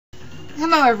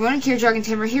Hello everyone,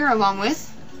 Kiradragontamer here along with...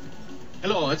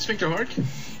 Hello, it's ViktorHark.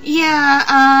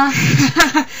 Yeah,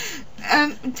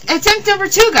 attempt number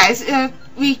 2, guys.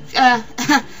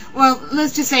 Well,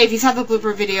 let's just say if you saw the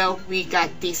blooper video, we got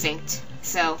desynced,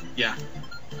 so... Yeah.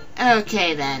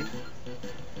 Okay, then.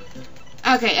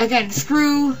 Okay, again,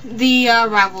 screw the,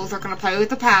 rivals, we're gonna play with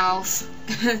the pals.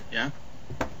 Yeah.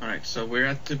 Alright, so we're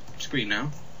at the screen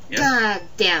now. Yes. God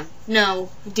damn. No,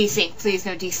 desync, please,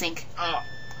 no desync. Oh.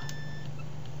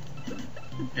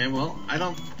 Okay, well, I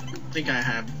don't think I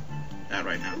have that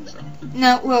right now, so...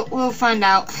 No, we'll find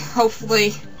out,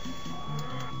 hopefully.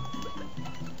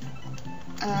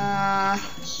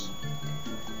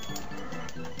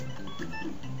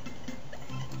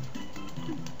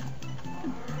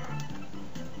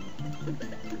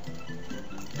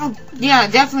 Oh, yeah,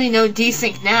 definitely no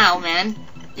desync now, man.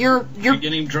 You're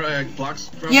getting blocks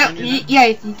dropped on you now?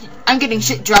 Yeah, I'm getting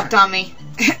shit dropped on me.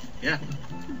 Yeah.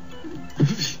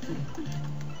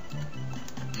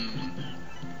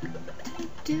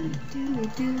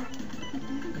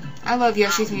 I love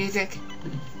Yoshi's music.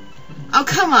 Oh,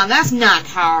 come on, that's not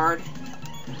hard.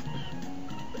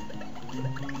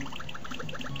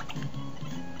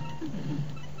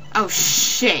 Oh,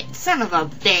 shit. Son of a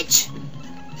bitch.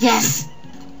 Yes!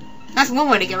 That's one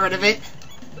way to get rid of it.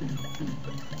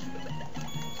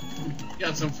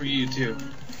 Got some for you, too.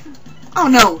 Oh,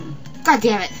 no. God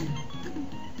damn it.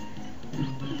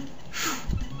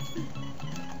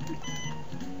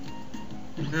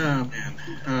 Oh, man.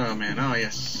 Oh, man. Oh,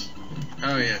 yes.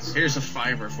 Oh, yes. Here's a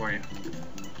fiver for you.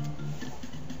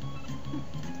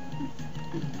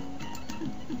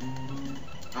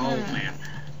 Oh, man.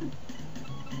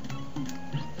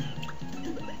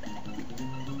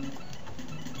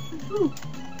 Woo.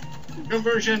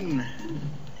 Conversion!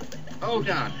 Oh,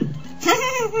 God.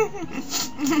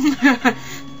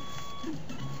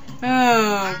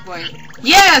 Oh, boy.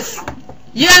 Yes!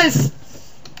 Yes!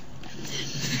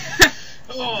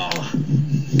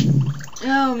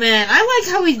 Oh man, I like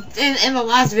how we, in the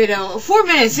last video, 4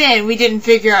 minutes in, we didn't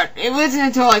figure out, it wasn't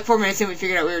until like 4 minutes in we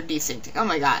figured out we were desynced. Oh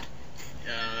my god.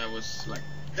 Yeah, that was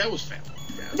fair.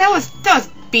 Yeah, that was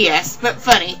BS, but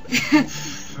funny.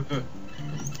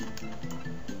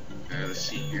 Let's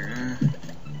see here.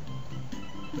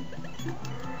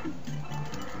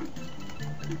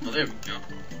 Oh, there we go.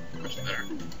 Much better.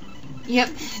 Yep,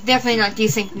 definitely not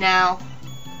desynced now.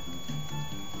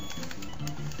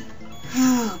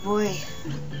 Oh boy.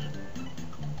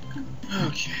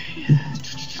 Okay.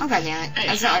 Oh god damn it. Hey,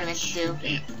 that's not what I meant to do.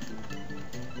 Damn.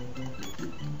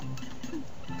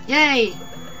 Yay!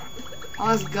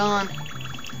 All is gone.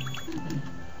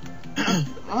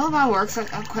 Well, that works.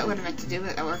 That's not quite what I meant to do,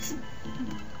 but that works.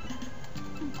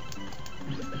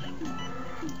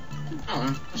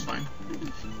 Oh, that's fine.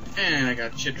 And I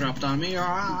got shit dropped on me.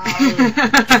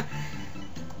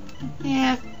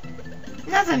 Yeah.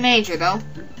 Nothing major, though.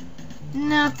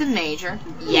 Nothing major.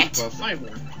 Yet. Well,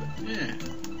 fiber. Yeah.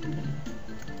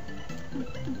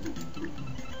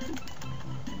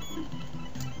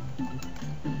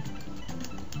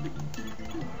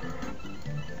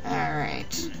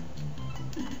 Alright.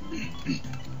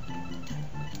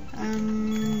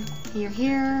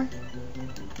 Here.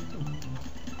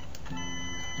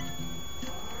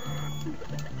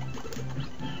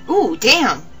 Ooh,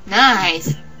 damn!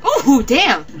 Nice! Ooh,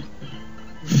 damn!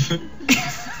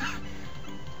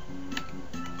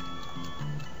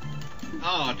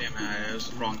 Oh, damn, that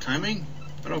was wrong timing.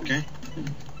 But okay.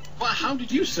 Well, how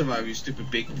did you survive, you stupid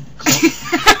big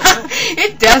club?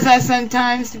 It does that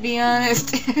sometimes, to be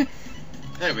honest.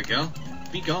 There we go.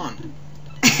 Be gone.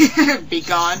 Be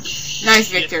gone. Nice,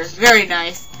 Victor. Very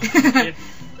nice.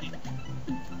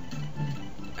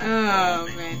 Oh,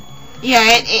 man. Yeah,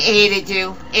 it hated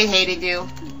you. It hated you.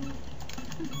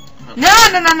 Okay. No!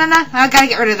 I gotta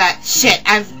get rid of that. Shit,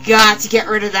 I've got to get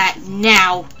rid of that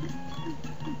now.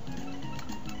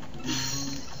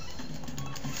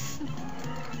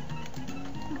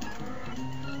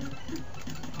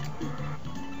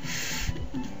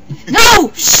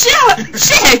 No! Shit!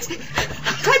 Shit!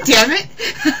 God damn it!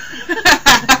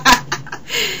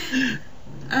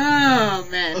 Oh,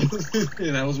 man.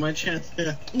 Yeah, that was my chance.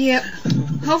 Yeah. Yep.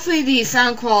 Hopefully the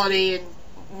sound quality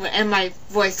and my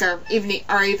voice are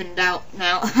evened out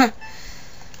now.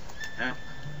 Yeah.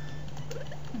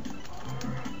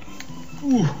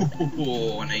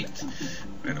 Ooh, an 8.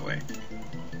 Right away.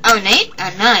 Oh, an 8?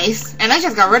 Oh, nice. And I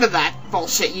just got rid of that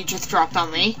bullshit you just dropped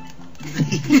on me.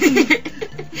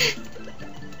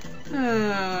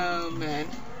 Oh, man.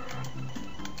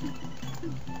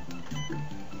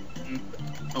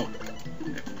 Oh,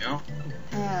 there we go.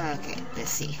 Okay, let's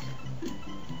see.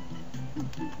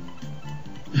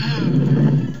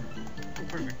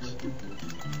 Perfect.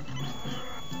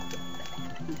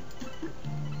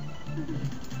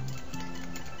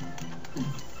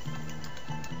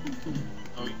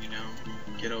 Oh, you know,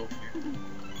 get over here.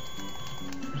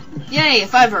 Yay, a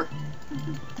fiver.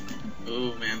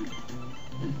 Oh, man.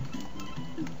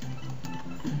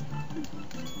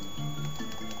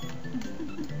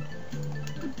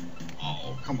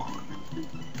 Oh, come on.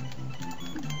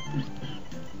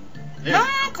 There.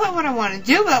 Not quite what I want to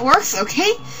do, but that works,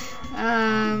 okay.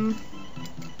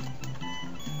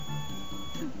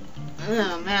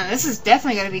 Oh man, this is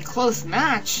definitely going to be a close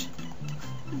match.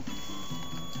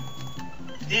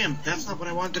 Damn, that's not what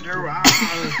I wanted to do.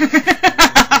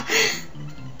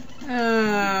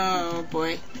 Oh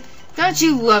boy. Don't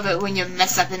you love it when you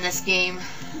mess up in this game?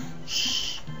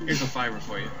 Here's a fiver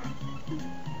for you.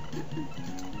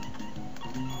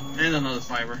 And another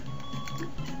fiver.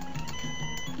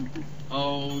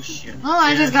 Oh shit. Well,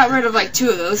 I just got rid of like 2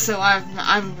 of those, so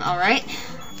I'm alright.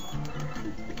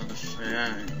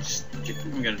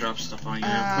 I'm gonna drop stuff on you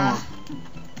now. Come on.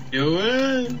 Do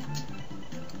it!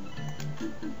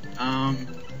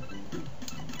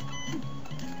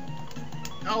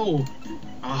 No!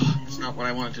 Oh, that's not what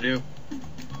I wanted to do.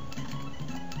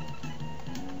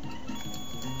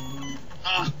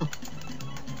 Oh!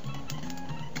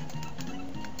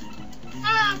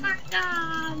 Oh my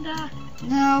god!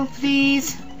 No,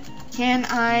 please. Can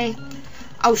I?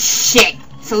 Oh shit!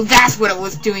 So that's what it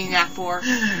was doing that for.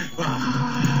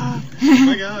 Oh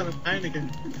my god, I'm panicking.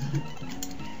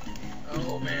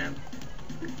 Oh man.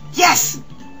 Yes!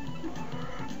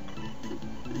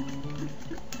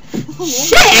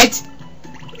 Shit!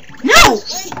 No!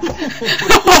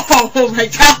 Oh my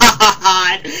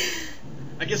god!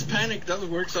 I guess panic doesn't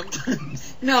work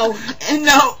sometimes. No,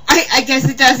 I guess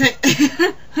it doesn't.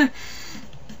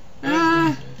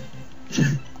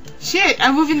 Shit,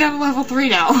 I'm moving down to level 3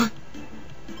 now.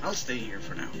 I'll stay here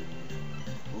for now.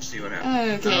 We'll see what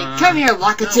happens. Okay, come here,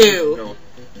 Wakatu. No.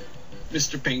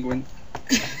 Mr. Penguin.